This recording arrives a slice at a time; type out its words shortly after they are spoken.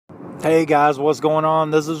Hey guys, what's going on?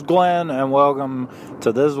 This is Glenn, and welcome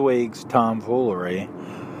to this week's tomfoolery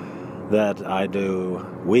that I do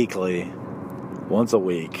weekly, once a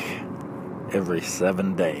week, every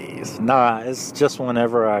 7 days. Nah, it's just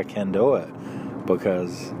whenever I can do it,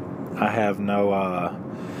 because I have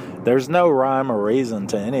there's no rhyme or reason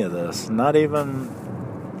to any of this. Not even,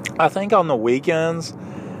 I think on the weekends,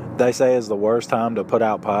 they say is the worst time to put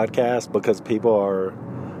out podcasts because people are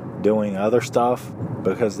doing other stuff,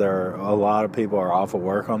 because a lot of people are off of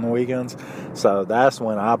work on the weekends. So that's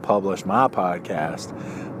when I publish my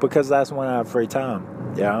podcast, because that's when I have free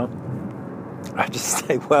time. You know, I just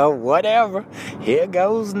say, well, whatever, here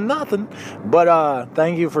goes nothing. But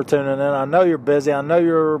thank you for tuning in. I know you're busy. I know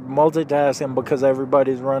you're multitasking because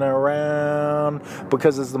everybody's running around,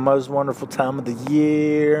 because it's the most wonderful time of the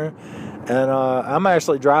year. And I'm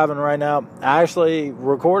actually driving right now. I actually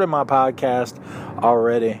recorded my podcast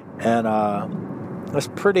already, and it's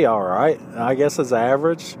pretty all right. I guess it's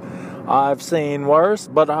average. I've seen worse,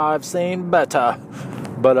 but I've seen better.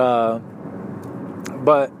 But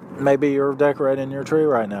maybe you're decorating your tree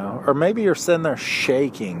right now, or maybe you're sitting there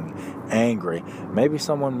shaking, angry. Maybe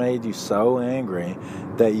someone made you so angry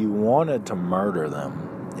that you wanted to murder them,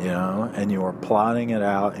 and you were plotting it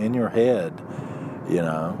out in your head,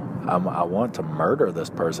 I want to murder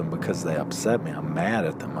this person because they upset me. I'm mad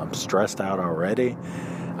at them. I'm stressed out already.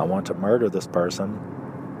 I want to murder this person.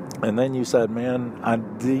 And then you said, man,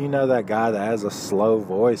 do you know that guy that has a slow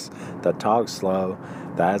voice, that talks slow,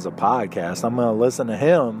 that has a podcast? I'm going to listen to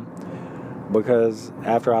him, because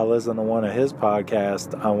after I listen to one of his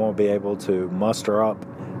podcasts, I won't be able to muster up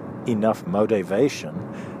enough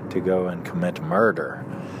motivation to go and commit murder.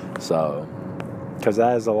 So, because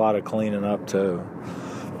that is a lot of cleaning up too.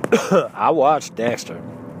 I watched Dexter.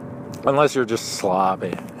 Unless you're just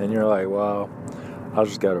sloppy and you're like, well, I'll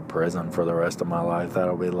just go to prison for the rest of my life.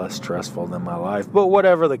 That'll be less stressful than my life. But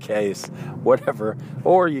whatever the case,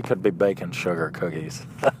 or you could be baking sugar cookies.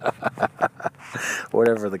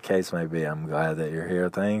 Whatever the case may be, I'm glad that you're here.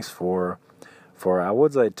 Thanks for I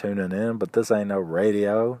would say tuning in, but this ain't no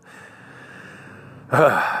radio.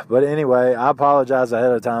 But anyway, I apologize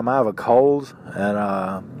ahead of time. I have a cold, and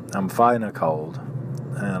I'm fighting a cold.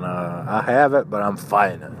 And I have it, but I'm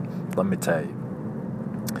fighting it, let me tell you.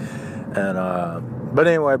 And but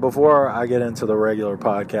anyway, before I get into the regular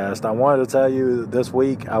podcast, I wanted to tell you this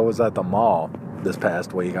week I was at the mall. This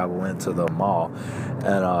past week I went to the mall,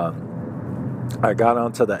 and I got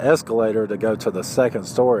onto the escalator to go to the second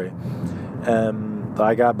story, and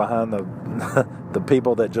I got behind the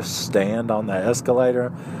people that just stand on the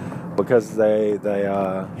escalator, because they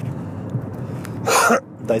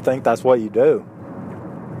think that's what you do.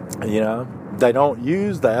 They don't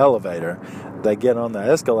use the elevator. They get on the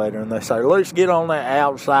escalator and they say, let's get on that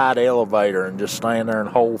outside elevator and just stand there and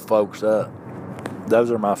hold folks up.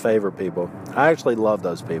 Those are my favorite people. I actually love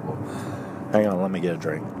those people. Hang on, let me get a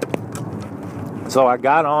drink. So I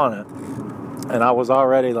got on it, and I was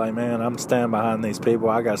already like, man, I'm standing behind these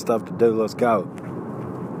people. I got stuff to do. Let's go.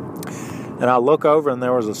 And I look over, and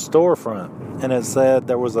there was a storefront, and it said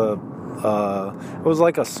there was it was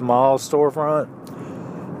like a small storefront.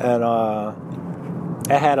 And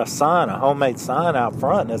it had a homemade sign out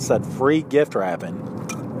front, and it said free gift wrapping.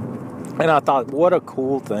 And I thought, what a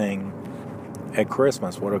cool thing at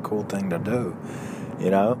Christmas. What a cool thing to do,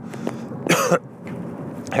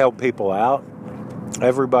 help people out.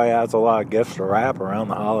 Everybody has a lot of gifts to wrap around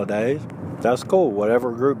the holidays. That's cool.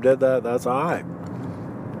 Whatever group did that, that's all right.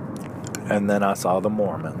 And then I saw the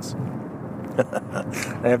Mormons.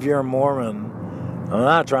 And if you're a Mormon, I'm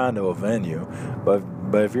not trying to offend you, but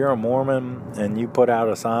if you're a Mormon and you put out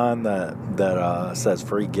a sign that says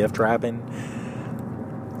free gift wrapping,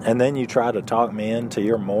 and then you try to talk me into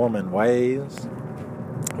your Mormon ways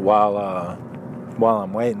while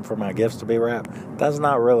I'm waiting for my gifts to be wrapped, that's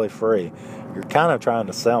not really free. You're kind of trying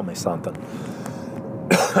to sell me something.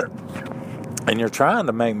 And you're trying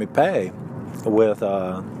to make me pay with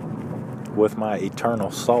my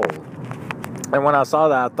eternal soul. And when I saw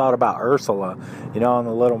that, I thought about Ursula. On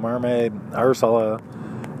The Little Mermaid, Ursula,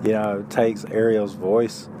 takes Ariel's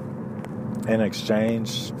voice in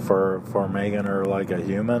exchange for making her like a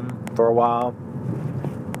human for a while.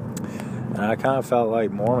 And I kind of felt like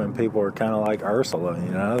Mormon people are kind of like Ursula,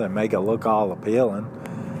 they make it look all appealing.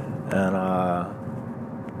 And,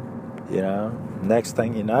 next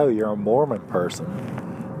thing you know, you're a Mormon person.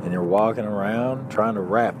 And you're walking around trying to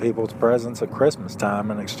wrap people's presents at Christmas time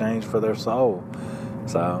in exchange for their soul.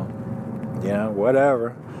 So,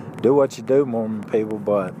 whatever. Do what you do, Mormon people,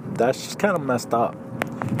 but that's just kind of messed up,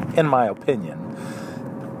 in my opinion.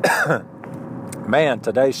 Man,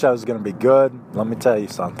 today's show is going to be good. let me tell you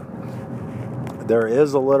something. There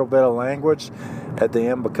is a little bit of language at the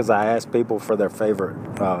end because I asked people for their favorite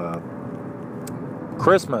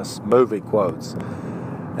Christmas movie quotes.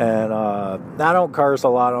 And I don't curse a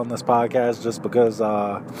lot on this podcast just because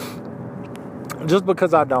I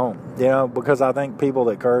don't, because I think people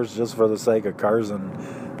that curse just for the sake of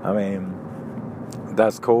cursing, I mean,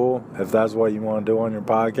 that's cool if that's what you want to do on your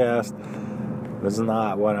podcast. It's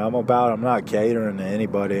not what I'm about. I'm not catering to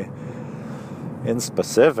anybody in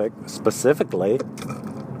specifically.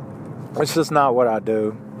 It's just not what I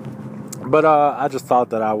do. But I just thought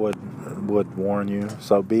that I would warn you.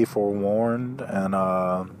 So be forewarned, and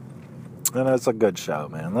it's a good show,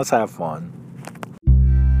 man. Let's have fun.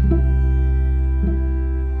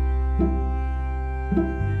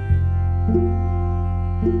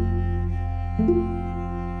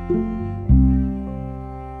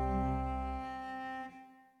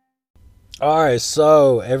 All right,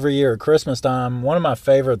 so every year at Christmas time, one of my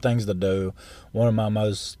favorite things to do, one of my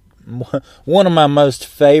most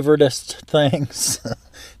favoritist things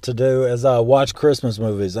to do is watch Christmas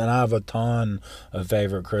movies, and I have a ton of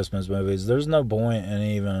favorite Christmas movies. There's no point in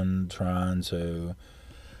even trying to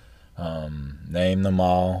name them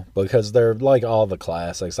all because they're like all the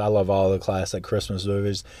classics. I love all the classic Christmas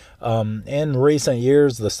movies. In recent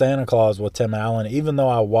years, The Santa Claus with Tim Allen, even though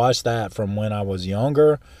I watched that from when I was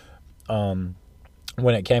younger,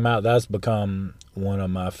 when it came out, that's become one of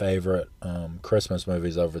my favorite Christmas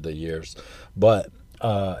movies over the years. But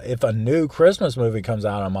if a new Christmas movie comes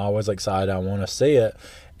out, I'm always excited. I want to see it.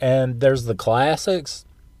 And there's the classics,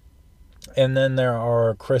 and then there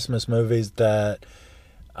are Christmas movies that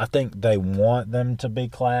I think they want them to be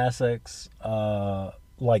classics.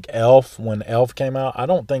 Like Elf, when Elf came out, I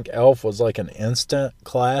don't think Elf was like an instant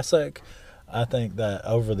classic. I think that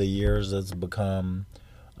over the years it's become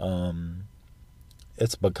a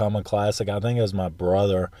classic. I think it was my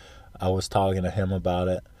brother, I was talking to him about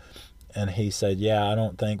it, and he said, yeah, I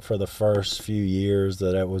don't think for the first few years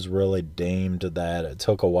that it was really deemed that. It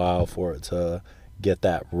took a while for it to get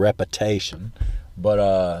that reputation.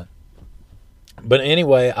 But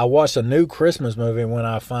anyway, I watched a new Christmas movie when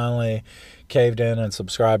I finally caved in and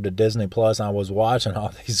subscribed to Disney Plus. I was watching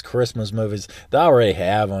all these Christmas movies that I already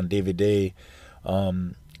have on DVD.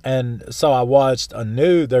 And so I watched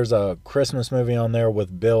there's a Christmas movie on there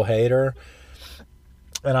with Bill Hader.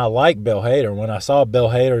 And I like Bill Hader. When I saw Bill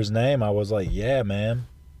Hader's name, I was like, yeah, man.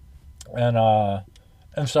 And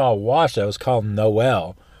so I watched it. It was called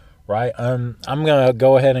Noel, right? I'm going to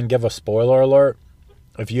go ahead and give a spoiler alert.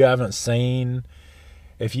 If you have not seen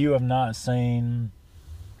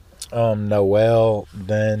Noel,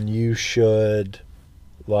 then you should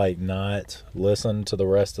not listen to the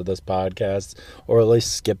rest of this podcast, or at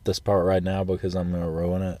least skip this part right now because I'm going to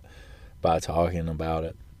ruin it by talking about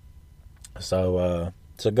it. So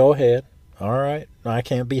go ahead. All right. I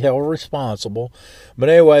can't be held responsible. But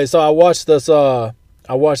anyway, so I watched this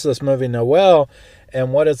movie Noel,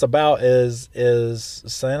 and what it's about is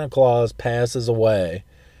Santa Claus passes away,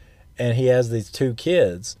 and he has these two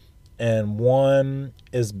kids, and one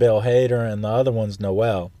is Bill Hader and the other one's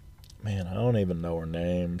Noel. Man, I don't even know her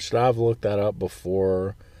name. Should I have looked that up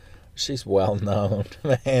before? She's well known.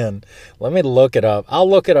 Man, let me look it up. I'll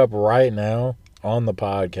look it up right now on the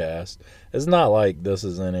podcast. It's not like this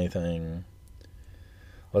is anything.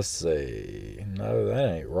 Let's see. No,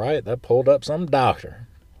 that ain't right. That pulled up some doctor.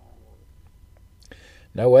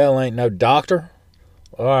 Noel ain't no doctor.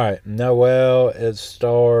 All right, Noel, it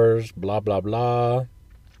stars blah, blah, blah.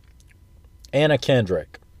 Anna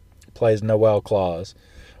Kendrick plays Noel Claus.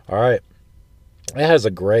 All right. It has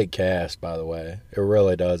a great cast, by the way. It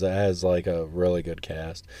really does. It has like a really good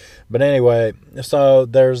cast. But anyway, so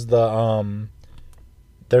there's the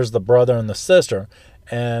brother and the sister,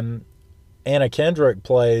 and Anna Kendrick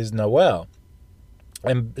plays Noel.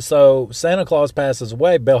 And so Santa Claus passes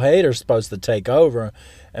away. Bill Hader's supposed to take over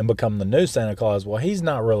and become the new Santa Claus. Well, he's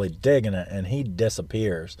not really digging it, and he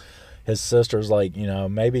disappears. His sister's like,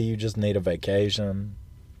 maybe you just need a vacation,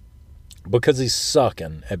 because he's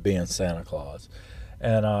sucking at being Santa Claus.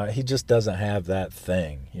 And he just doesn't have that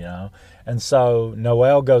thing, And so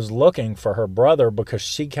Noel goes looking for her brother because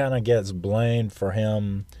she kind of gets blamed for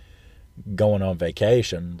him going on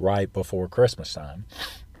vacation right before Christmas time.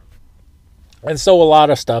 And so a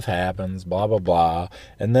lot of stuff happens, blah, blah, blah.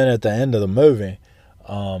 And then at the end of the movie,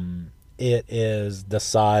 it is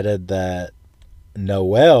decided that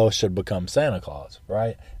Noel should become Santa Claus,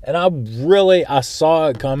 right? And I saw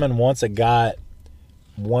it coming once it got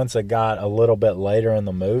a little bit later in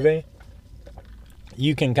the movie.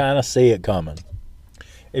 You can kind of see it coming.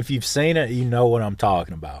 If you've seen it, you know what I'm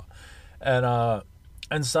talking about. And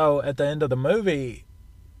And so at the end of the movie,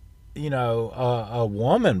 a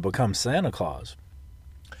woman becomes Santa Claus.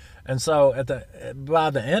 And so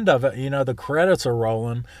by the end of it, the credits are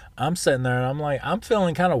rolling. I'm sitting there and I'm like, I'm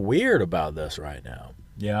feeling kind of weird about this right now.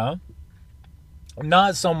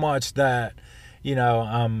 Not so much that,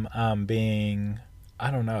 I'm being,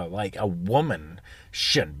 I don't know, like a woman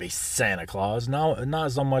shouldn't be Santa Claus. No,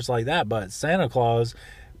 not so much like that, but Santa Claus,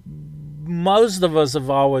 most of us have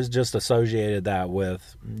always just associated that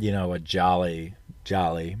with, a jolly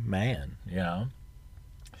man,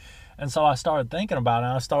 And so I started thinking about it.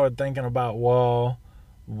 And I started thinking about, well,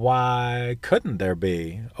 why couldn't there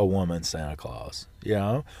be a woman Santa Claus?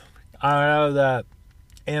 I know that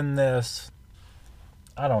in this,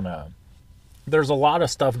 I don't know, there's a lot of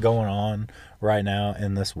stuff going on right now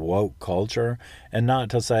in this woke culture. And not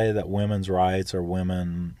to say that women's rights or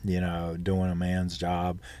women, doing a man's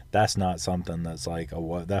job, that's not something that's like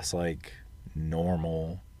that's like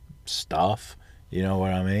normal stuff. You know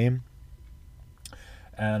what I mean?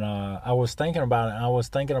 And I was thinking about it, and I was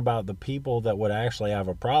thinking about the people that would actually have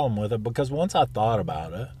a problem with it, because once I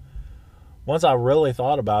really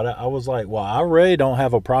thought about it, I was like, well, I really don't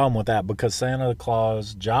have a problem with that, because Santa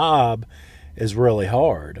Claus' job is really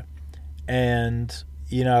hard. And,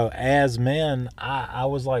 as men, I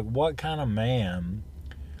was like, what kind of man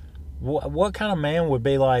would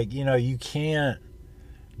be like, you can't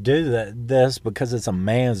do this because it's a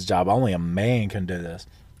man's job. Only a man can do this.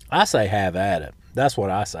 I say have at it. That's what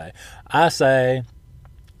I say. I say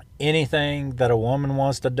anything that a woman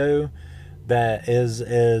wants to do that is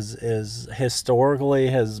historically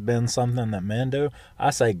has been something that men do, I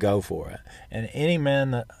say go for it. And any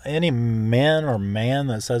man or man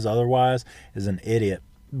that says otherwise is an idiot.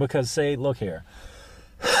 Because see, look here.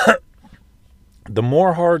 The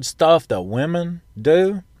more hard stuff that women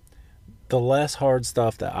do, the less hard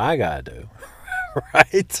stuff that I gotta do.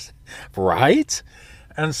 Right?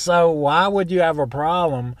 And so why would you have a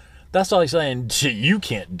problem? That's like saying, you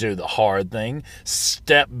can't do the hard thing.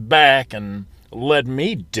 Step back and let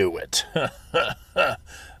me do it. I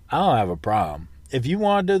don't have a problem. If you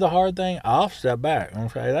want to do the hard thing, I'll step back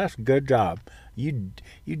and say, that's a good job. You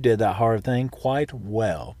did that hard thing quite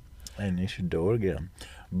well. And you should do it again.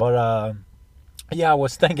 But, I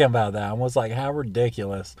was thinking about that. I was like, how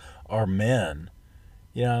ridiculous are men?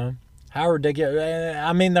 How ridiculous.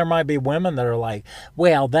 I mean, there might be women that are like,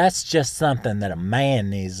 well, that's just something that a man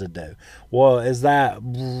needs to do. Well, is that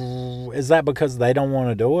because they don't want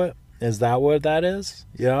to do it? Is that what that is?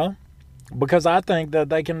 Because I think that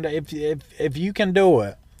they can, if you can do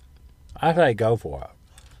it, I say go for it.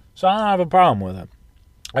 So I don't have a problem with it.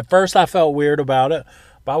 At first I felt weird about it,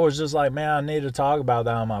 but I was just like, man, I need to talk about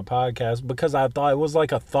that on my podcast, because I thought it was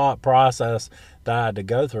like a thought process that I had to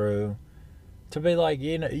go through. To be like,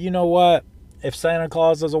 you know what? If Santa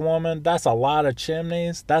Claus is a woman, that's a lot of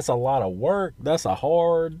chimneys. That's a lot of work. That's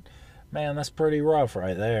that's pretty rough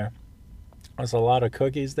right there. That's a lot of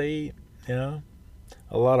cookies to eat, A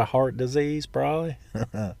lot of heart disease, probably.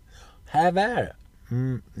 Have at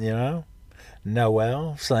it.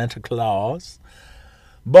 Noel, Santa Claus.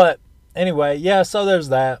 But anyway, so there's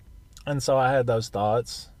that. And so I had those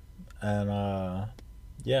thoughts. And,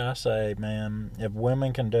 I say, man, if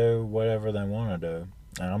women can do whatever they want to do,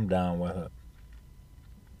 and I'm down with it.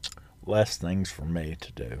 Less things for me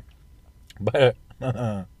to do. But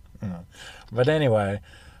anyway,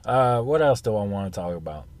 what else do I want to talk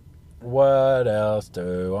about?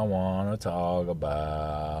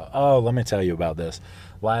 Oh, let me tell you about this.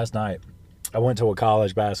 Last night, I went to a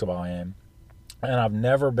college basketball game, and I've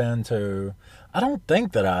never been to... I don't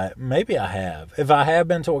think that maybe I have. If I have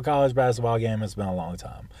been to a college basketball game, it's been a long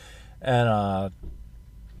time. And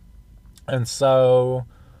so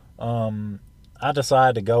I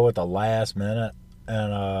decided to go at the last minute,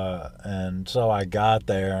 and so I got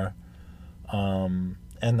there, and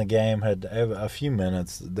the game had a few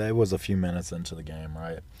minutes. It was a few minutes into the game,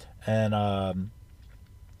 right? And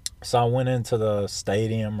so I went into the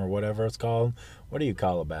stadium, or whatever it's called. What do you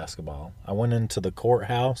call a basketball? I went into the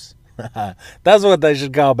courthouse. That's what they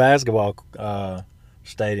should call basketball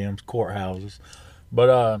stadiums, courthouses.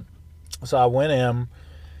 But so I went in,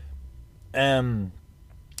 and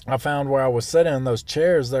I found where I was sitting in those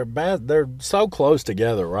chairs. They're so close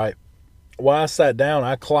together, right? While I sat down,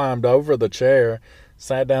 I climbed over the chair,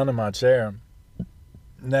 sat down in my chair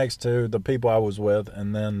next to the people I was with,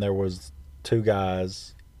 and then there was two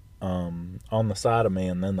guys on the side of me,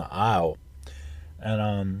 and then the aisle.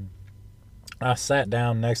 And I sat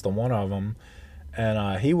down next to one of them,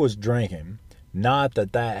 and he was drinking. Not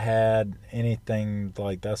that had anything,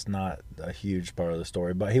 like, that's not a huge part of the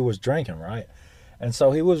story, but he was drinking, right? And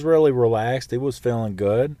so he was really relaxed. He was feeling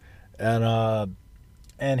good. And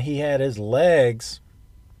he had his legs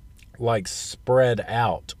like spread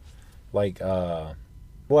out. Like well,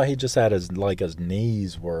 he just had his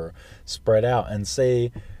knees were spread out. And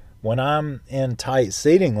see, when I'm in tight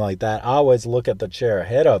seating like that, I always look at the chair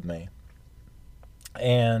ahead of me.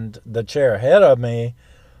 And the chair ahead of me,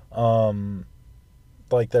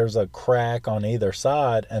 like there's a crack on either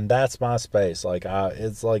side, and that's my space. Like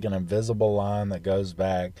it's like an invisible line that goes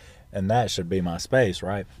back, and that should be my space,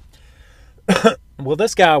 right? Well,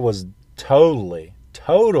 this guy was totally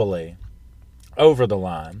over the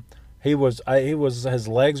line. His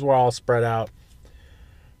legs were all spread out.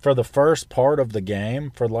 For the first part of the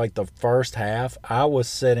game, for like the first half, I was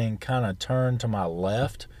sitting kind of turned to my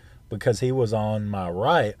left because he was on my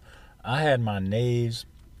right. I had my knees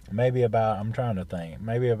maybe about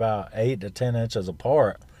 8 to 10 inches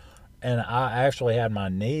apart. And I actually had my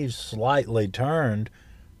knees slightly turned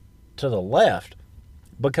to the left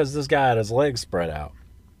because this guy had his legs spread out,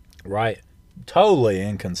 right? Totally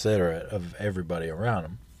inconsiderate of everybody around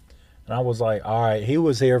him. And I was like, all right, he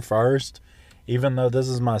was here first. Even though this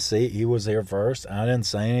is my seat, he was here first. I didn't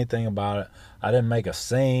say anything about it. I didn't make a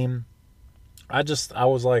scene. I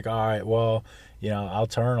was like, all right, well, I'll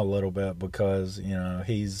turn a little bit because,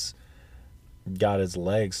 he's got his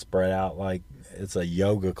legs spread out like it's a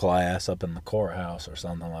yoga class up in the courthouse or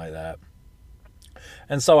something like that.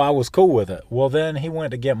 And so I was cool with it. Well, then he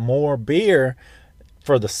went to get more beer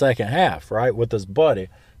for the second half, right, with his buddy.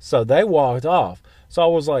 So they walked off. So I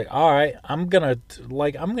was like, all right, I'm gonna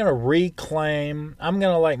reclaim. I'm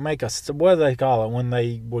gonna like make what do they call it when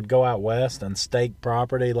they would go out west and stake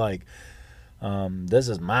property? Like, this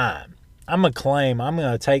is mine. I'm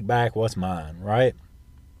gonna take back what's mine, right?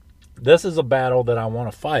 This is a battle that I want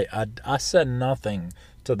to fight. I said nothing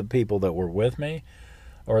to the people that were with me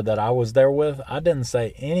or that I was there with. I didn't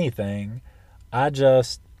say anything. I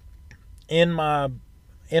just, in my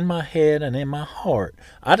head and in my heart,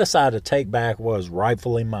 I decided to take back what was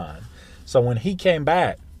rightfully mine. So when he came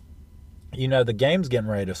back, the game's getting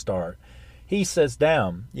ready to start. He sits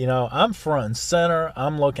down. I'm front and center.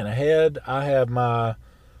 I'm looking ahead. I have my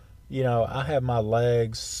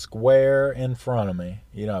legs square in front of me,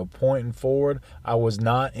 pointing forward. I was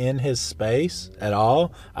not in his space at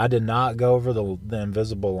all. I did not go over the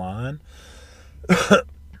invisible line.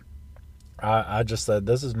 I just said,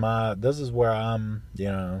 this is where I'm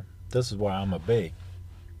gonna be.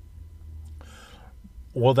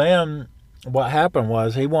 Well, then what happened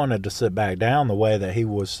was he wanted to sit back down the way that he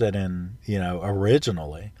was sitting,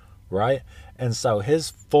 originally, right? And so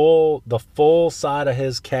the full side of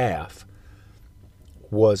his calf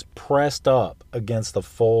was pressed up against the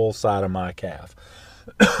full side of my calf.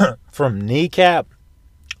 From kneecap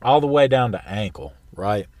all the way down to ankle,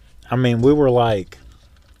 right? I mean, we were like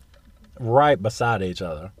right beside each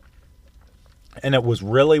other. And it was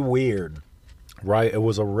really weird, right? It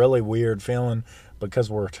was a really weird feeling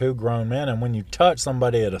because we're two grown men. And when you touch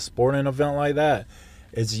somebody at a sporting event like that,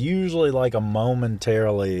 it's usually like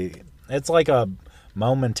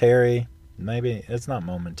maybe it's not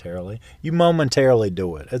momentarily. You momentarily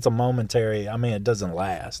do it. It's a momentary, it doesn't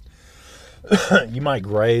last. You might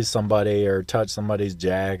graze somebody or touch somebody's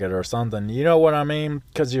jacket or something. You know what I mean?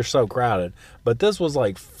 Because you're so crowded. But this was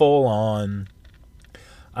like full on.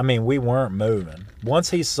 We weren't moving. Once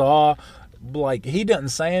he saw, he didn't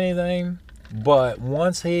say anything, but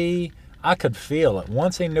I could feel it.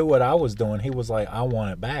 Once he knew what I was doing, he was like, I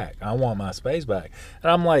want it back. I want my space back.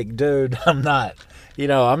 And I'm like, dude, I'm not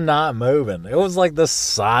moving. It was like this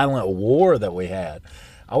silent war that we had.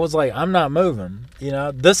 I was like, I'm not moving.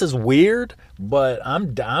 This is weird, but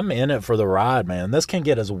I'm in it for the ride, man. This can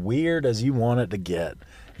get as weird as you want it to get.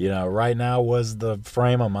 Right now was the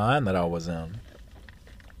frame of mind that I was in.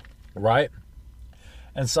 Right?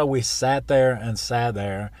 And so we sat there,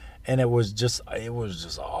 and it was just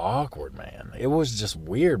awkward, man. It was just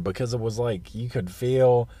weird because it was like you could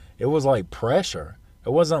feel, it was like pressure.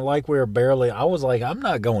 It wasn't like we were I was like, I'm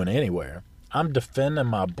not going anywhere. I'm defending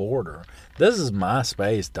my border. This is my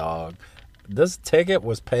space, dog. This ticket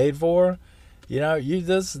was paid for.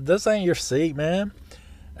 This ain't your seat, man.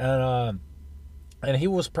 And he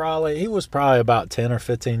was probably about 10 or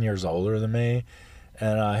 15 years older than me.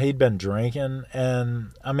 And he'd been drinking.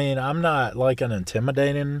 And I'm not like an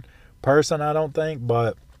intimidating person, I don't think,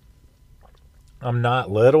 but I'm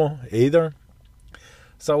not little either.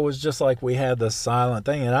 So it was just like we had this silent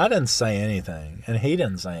thing, and I didn't say anything, and he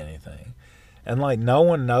didn't say anything. And like no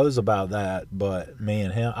one knows about that but me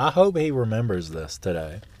and him. I hope he remembers this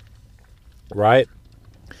today. Right?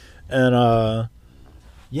 And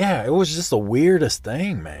yeah, it was just the weirdest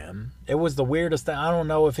thing, man. it was the weirdest thing. I don't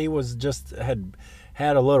know if he was just had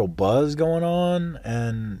a little buzz going on,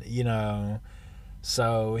 and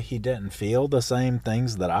so he didn't feel the same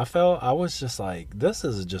things that I felt. I was just like, this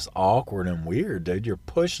is just awkward and weird, dude. You're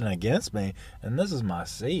pushing against me, and this is my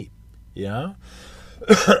seat, I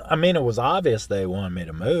mean, it was obvious they wanted me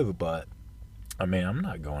to move, but I mean, I'm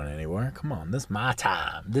not going anywhere. Come on, this is my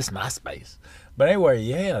time. This is my space. But anyway,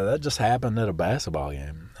 yeah, that just happened at a basketball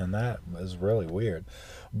game, and that was really weird.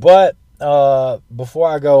 But before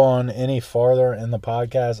I go on any farther in the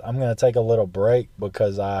podcast, I'm going to take a little break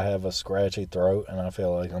because I have a scratchy throat, and I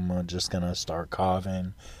feel like I'm just going to start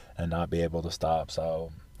coughing and not be able to stop.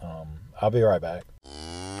 So I'll be right back.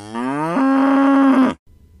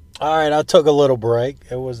 All right, I took a little break.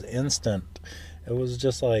 It was instant. It was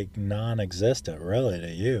just like non-existent, really, to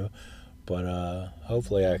you. But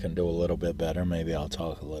hopefully I can do a little bit better. Maybe I'll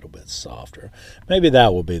talk a little bit softer. Maybe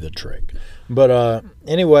that will be the trick. But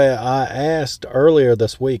anyway, I asked earlier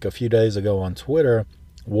this week, a few days ago on Twitter,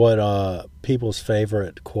 what people's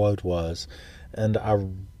favorite quote was. And I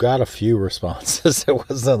got a few responses. It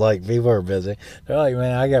wasn't like people are busy. They're like,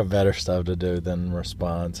 man, I got better stuff to do than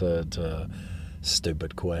respond to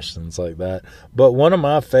stupid questions like that. But one of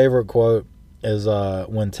my favorite quote is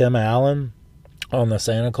when Tim Allen on the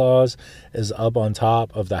Santa Claus is up on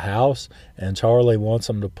top of the house, and Charlie wants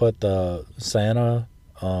him to put the Santa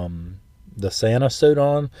suit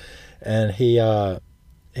on, and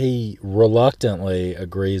he reluctantly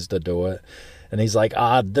agrees to do it, and he's like,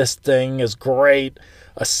 this thing is great,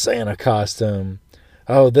 a Santa costume.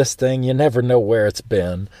 Oh, this thing, you never know where it's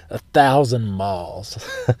been. 1,000 miles.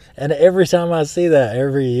 And every time I see that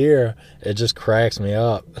every year, it just cracks me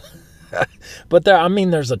up. But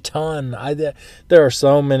there's a ton. There are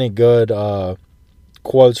so many good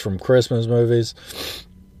quotes from Christmas movies.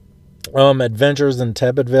 Adventures in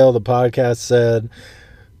Tebbitville, the podcast said,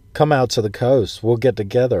 come out to the coast. We'll get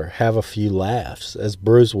together. Have a few laughs. As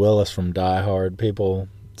Bruce Willis from Die Hard. People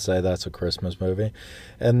say that's a Christmas movie.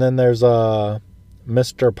 And then there's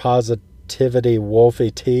Mr. Positivity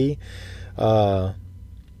Wolfie T.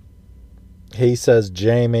 He says,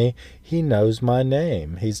 Jamie, he knows my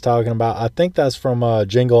name. He's talking about, I think that's from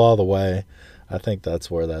Jingle All the Way. I think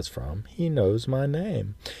that's where that's from. He knows my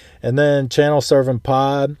name. And then Channel Serving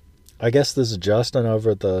Pod. I guess this is Justin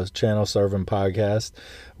over at the Channel Serving Podcast.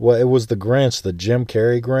 Well, it was the Grinch, the Jim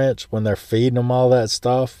Carrey Grinch, when they're feeding him all that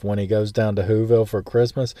stuff when he goes down to Whoville for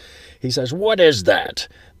Christmas. He says, what is that?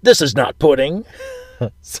 This is not pudding.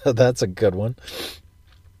 So that's a good one.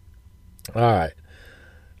 All right.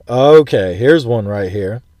 Okay, here's one right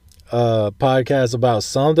here. Podcast about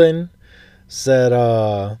something said,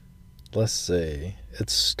 let's see. It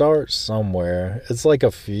starts somewhere. It's like a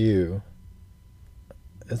thread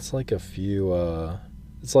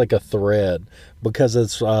because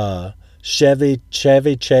it's Chevy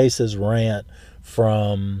Chase's rant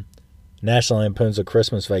from National Lampoon's A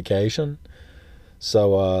Christmas Vacation. So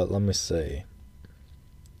let me see.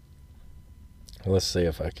 Let's see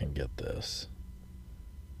if I can get this.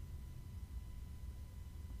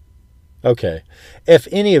 Okay. If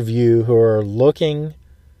any of you who are looking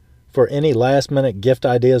for any last-minute gift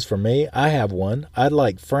ideas for me, I have one. I'd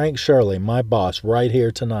like Frank Shirley, my boss, right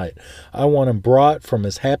here tonight. I want him brought from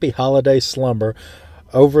his happy holiday slumber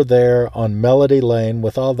over there on Melody Lane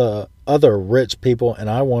with all the other rich people, and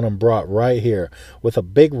I want him brought right here with a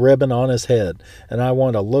big ribbon on his head, and I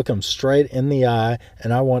want to look him straight in the eye,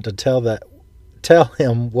 and I want to tell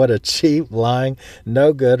him what a cheap, lying,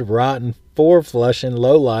 no good, rotten, four-flushing,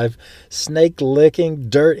 low-life, snake-licking,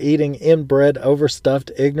 dirt-eating, inbred, overstuffed,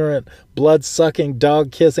 ignorant, blood-sucking,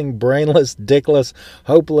 dog-kissing, brainless, dickless,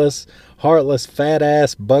 hopeless, heartless,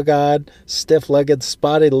 fat-ass, bug-eyed, stiff-legged,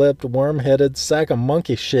 spotty-lipped, worm-headed sack of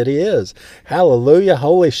monkey shit he is. Hallelujah,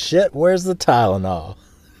 holy shit, where's the Tylenol?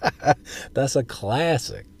 That's a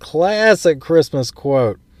classic Christmas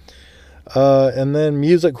quote. And then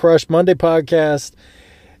Music Crush Monday podcast,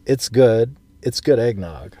 it's good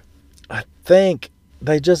eggnog. I think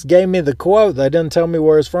they just gave me the quote. They didn't tell me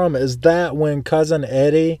where it's from. Is that when Cousin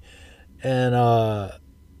Eddie and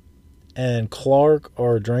Clark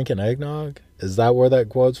are drinking eggnog? Is that where that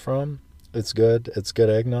quote's from? It's good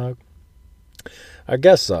eggnog. I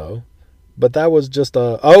guess so. But that was just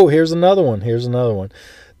here's another one.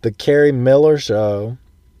 The Carrie Miller Show.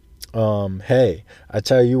 Hey, I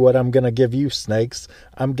tell you what I'm going to give you, snakes.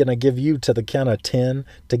 I'm going to give you to the count of 10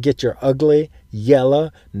 to get your ugly,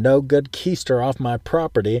 yellow, no good keister off my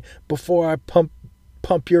property before I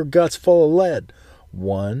pump your guts full of lead.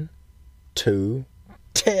 1, 2,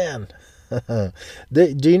 10.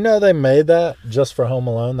 Do you know they made that just for Home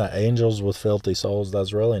Alone? The Angels with Filthy Souls.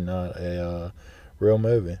 That's really not a real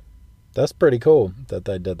movie. That's pretty cool that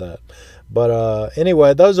they did that. But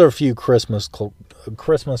anyway, those are a few Christmas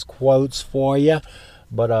quotes for you.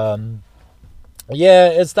 But yeah,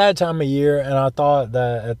 it's that time of year, and I thought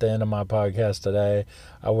that at the end of my podcast today,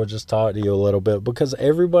 I would just talk to you a little bit because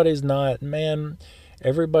everybody's not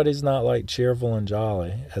like cheerful and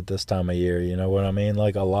jolly at this time of year. You know what I mean?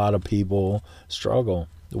 Like a lot of people struggle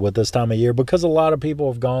with this time of year because a lot of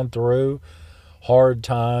people have gone through hard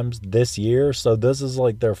times this year. So this is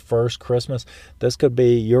like their first Christmas. This could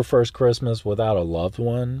be your first Christmas without a loved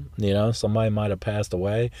one. You know, somebody might have passed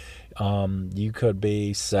away. You could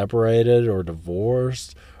be separated or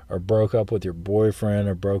divorced or broke up with your boyfriend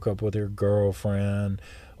or broke up with your girlfriend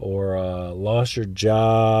or lost your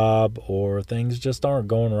job or things just aren't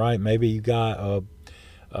going right. Maybe you got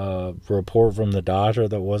a report from the doctor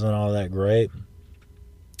that wasn't all that great.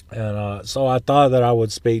 And so I thought that I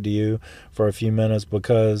would speak to you for a few minutes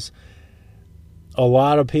because a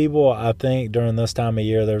lot of people, I think during this time of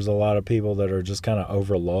year, there's a lot of people that are just kind of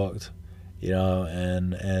overlooked, you know,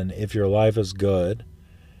 and if your life is good,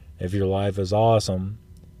 if your life is awesome,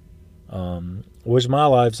 which my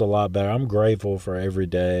life's a lot better. I'm grateful for every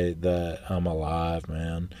day that I'm alive,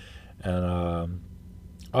 man. And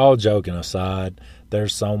all joking aside,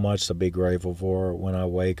 there's so much to be grateful for when I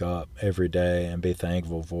wake up every day and be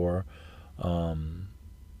thankful for,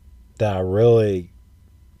 that I really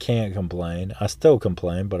can't complain. I still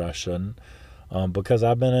complain, but I shouldn't, because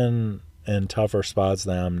I've been in tougher spots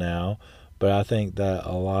than I'm now. But I think that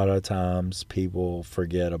a lot of times people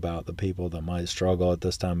forget about the people that might struggle at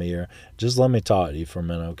this time of year. Just let me talk to you for a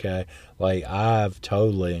minute, okay? Like, I've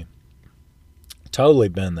totally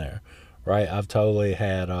been there, right? I've totally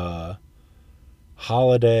had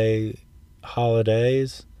holidays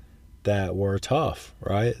that were tough,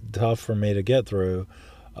 right? Tough for me to get through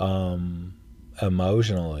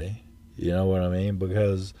emotionally. You know what I mean?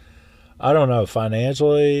 Because I don't know,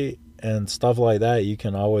 financially and stuff like that, you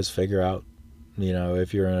can always figure out, you know,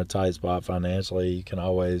 if you're in a tight spot financially, you can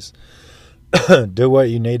always do what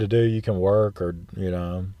you need to do. You can work or, you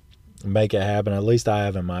know, make it happen. At least I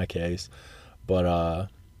have in my case. But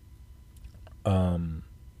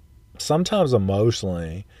sometimes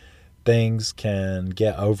emotionally things can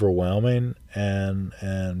get overwhelming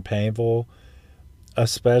and painful,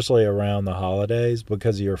 especially around the holidays,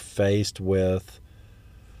 because you're faced with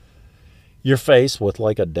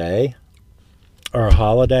like a day or a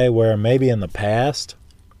holiday where maybe in the past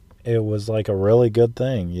it was like a really good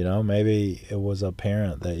thing, you know, maybe it was a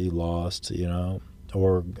parent that you lost, you know,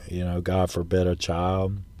 or, you know, God forbid, a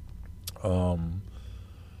child,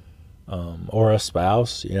 or a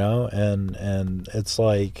spouse, you know, and it's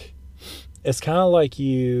like, it's kind of like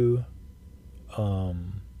you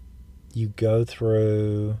go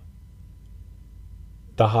through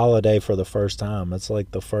the holiday for the first time. It's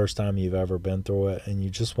like the first time you've ever been through it, and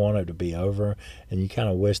you just want it to be over, and you kind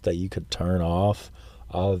of wish that you could turn off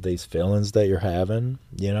all of these feelings that you're having,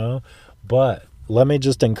 you know. But let me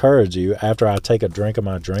just encourage you, after I take a drink of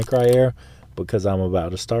my drink right here, because I'm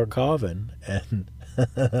about to start coughing, and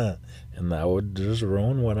and that would just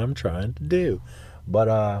ruin what I'm trying to do.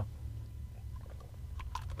 But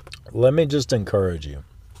let me just encourage you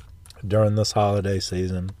during this holiday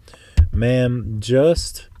season, man,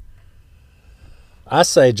 I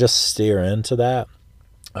say just steer into that.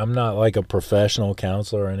 I'm not like a professional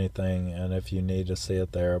counselor or anything, and if you need to see a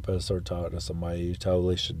therapist or talk to somebody, you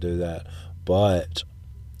totally should do that. But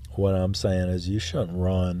what I'm saying is you shouldn't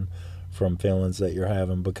run from feelings that you're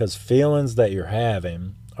having, because feelings that you're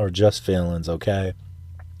having are just feelings, okay?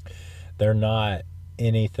 They're not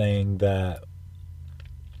anything that,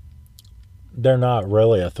 they're not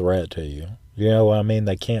really a threat to you. You know what I mean?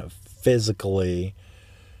 They can't physically,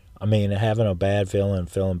 I mean, having a bad feeling,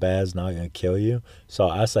 feeling bad is not going to kill you. So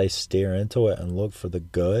I say steer into it and look for the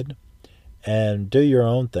good and do your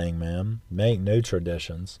own thing, man. Make new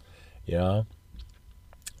traditions, you know?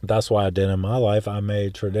 That's what I did in my life. I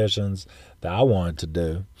made traditions that I wanted to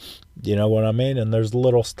do. You know what I mean? And there's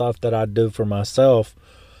little stuff that I do for myself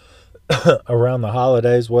around the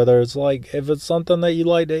holidays, whether it's like, if it's something that you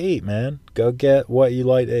like to eat, man, go get what you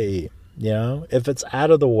like to eat. You know, if it's out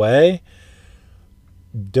of the way,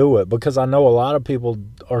 do it, because I know a lot of people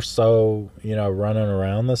are so, you know, running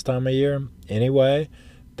around this time of year anyway,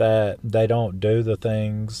 that they don't do the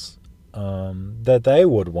things that they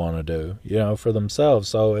would want to do, you know, for themselves.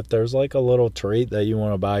 So if there's like a little treat that you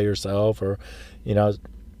want to buy yourself, or, you know,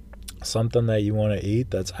 something that you want to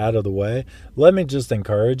eat that's out of the way, let me just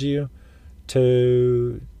encourage you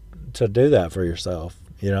to do that for yourself,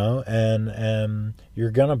 you know, and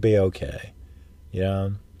you're gonna be okay. You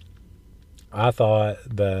know, I thought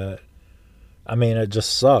that I mean, it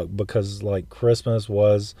just sucked because, like, Christmas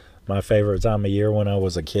was my favorite time of year when I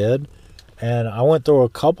was a kid. And I went through a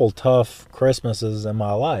couple tough Christmases in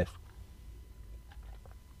my life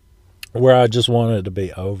where I just wanted it to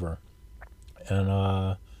be over.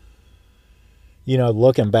 And,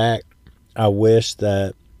 looking back, I wish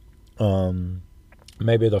that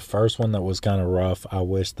maybe the first one that was kind of rough, I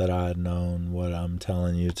wish that I had known what I'm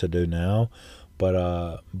telling you to do now.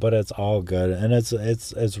 But it's all good, and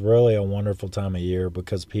it's really a wonderful time of year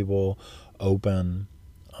because people open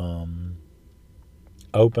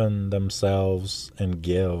open themselves and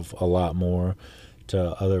give a lot more to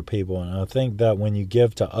other people. And I think that when you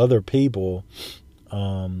give to other people,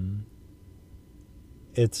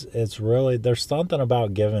 it's really, there's something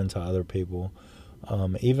about giving to other people.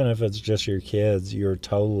 Even if it's just your kids, you're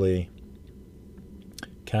totally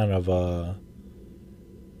kind of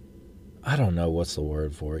I don't know what's the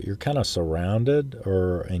word for it. You're kind of surrounded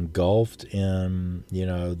or engulfed in,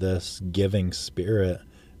 this giving spirit.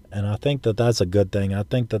 And I think that that's a good thing. I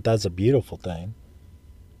think that that's a beautiful thing.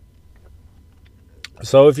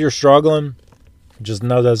 So if you're struggling, just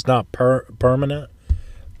know that's not permanent.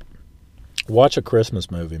 Watch a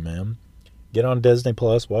Christmas movie, man. Get on Disney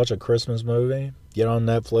Plus, watch a Christmas movie. Get on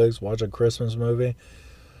Netflix, watch a Christmas movie.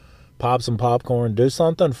 Pop some popcorn. Do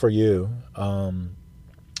something for you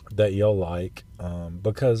that you'll like,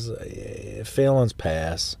 because feelings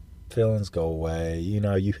pass. Feelings go away.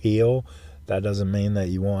 You heal. That doesn't mean that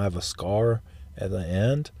you won't have a scar at the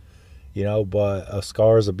end, but a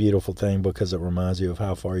scar is a beautiful thing because it reminds you of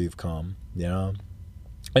how far you've come,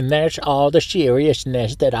 And that's all the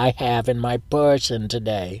seriousness that I have in my person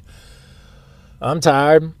today. I'm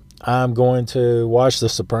tired. I'm going to watch The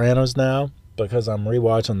Sopranos now because I'm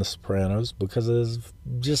rewatching The Sopranos because it is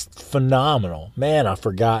just phenomenal. Man, I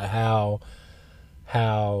forgot how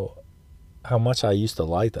much I used to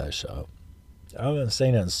like that show. I haven't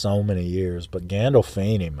seen it in so many years, but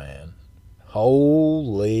Gandolfini, man,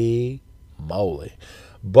 holy moly.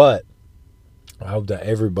 But I hope that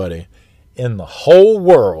everybody in the whole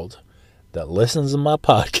world that listens to my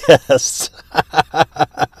podcast,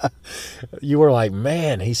 you were like,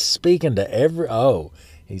 man, he's speaking to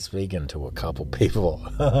he's speaking to a couple people.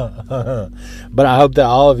 But I hope that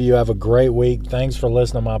all of you have a great week. Thanks for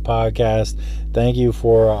listening to my podcast. Thank you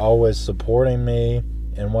for always supporting me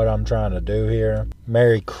and what I'm trying to do here.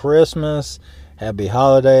 Merry Christmas, happy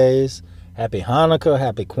holidays, happy Hanukkah,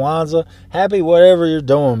 happy Kwanzaa, happy whatever you're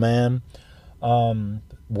doing, man.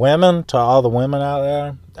 Women, to all the women out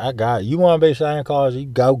there, I got you. You want to be Santa Claus? You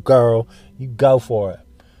go, girl. You go for it.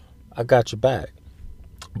 I got your back.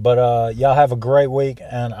 But y'all have a great week,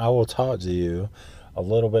 and I will talk to you a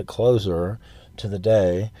little bit closer to the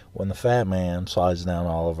day when the fat man slides down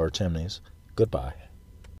all of our chimneys. Goodbye.